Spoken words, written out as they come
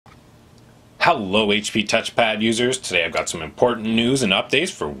Hello HP TouchPad users, today I've got some important news and updates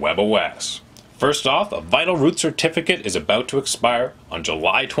for WebOS. First off, a vital root certificate is about to expire on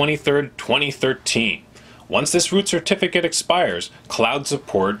July 23rd, 2013. Once this root certificate expires, cloud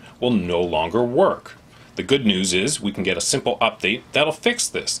support will no longer work. The good news is we can get a simple update that'll fix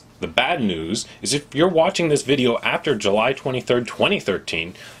this. The bad news is if you're watching this video after July 23rd,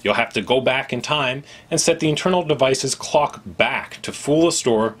 2013, you'll have to go back in time and set the internal device's clock back to fool the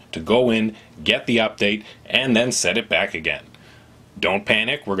store to go in, get the update, and then set it back again. Don't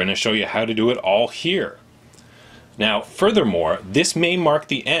panic, we're going to show you how to do it all here. Now, furthermore, this may mark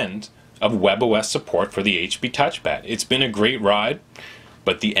the end of WebOS support for the HP TouchPad. It's been a great ride,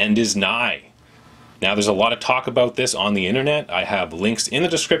 but the end is nigh. Now, there's a lot of talk about this on the internet. I have links in the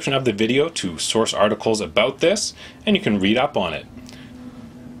description of the video to source articles about this, and you can read up on it.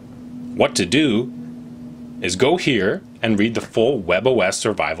 What to do is go here and read the full WebOS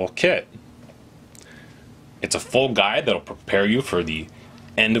Survival Kit. It's a full guide that'll prepare you for the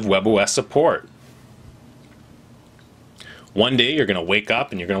end of WebOS support. One day you're going to wake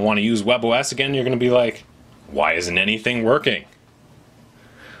up and you're going to want to use WebOS again. You're going to be like, why isn't anything working?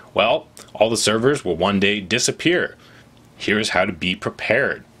 Well, all the servers will one day disappear. Here's how to be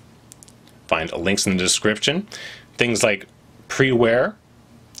prepared. Find links in the description. Things like freeware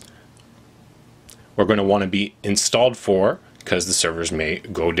we're going to want to be installed for because the servers may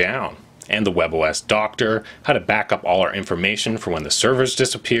go down. And the WebOS Doctor, how to back up all our information for when the servers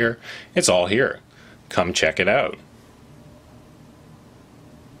disappear. It's all here. Come check it out.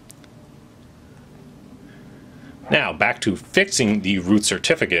 Now, back to fixing the root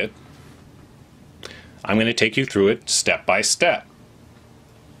certificate. I'm going to take you through it step by step.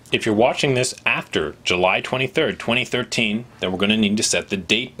 If you're watching this after July 23rd, 2013, then we're going to need to set the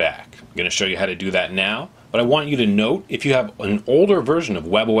date back. I'm going to show you how to do that now, but I want you to note if you have an older version of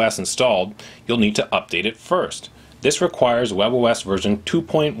WebOS installed, you'll need to update it first. This requires WebOS version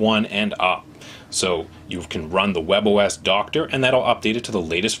 2.1 and up. So you can run the WebOS Doctor and that'll update it to the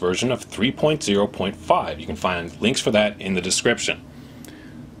latest version of 3.0.5. You can find links for that in the description.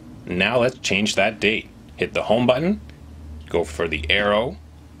 Now let's change that date. Hit the home button, go for the arrow,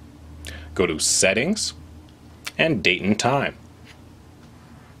 go to settings, and date and time.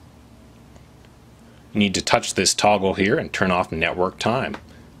 You need to touch this toggle here and turn off network time.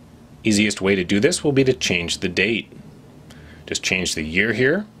 Easiest way to do this will be to change the date. Just change the year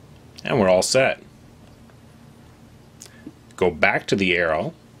here, and we're all set. Go back to the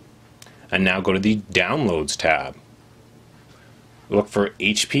arrow, and now go to the Downloads tab. Look for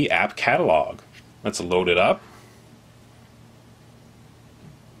HP App Catalog. Let's load it up.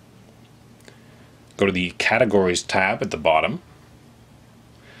 Go to the Categories tab at the bottom.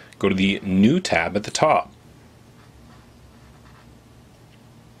 Go to the New tab at the top.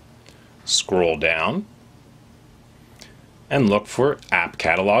 Scroll down and look for App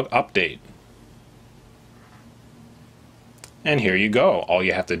Catalog Update. And here you go. All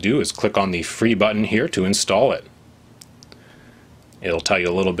you have to do is click on the free button here to install it. It'll tell you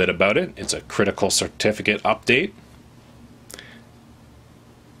a little bit about it. It's a critical certificate update.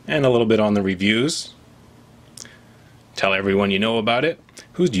 And a little bit on the reviews. Tell everyone you know about it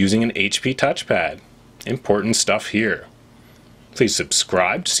who's using an HP TouchPad. Important stuff here. Please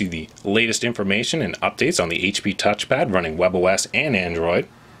subscribe to see the latest information and updates on the HP TouchPad running WebOS and Android.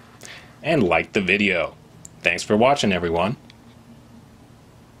 And like the video. Thanks for watching, everyone.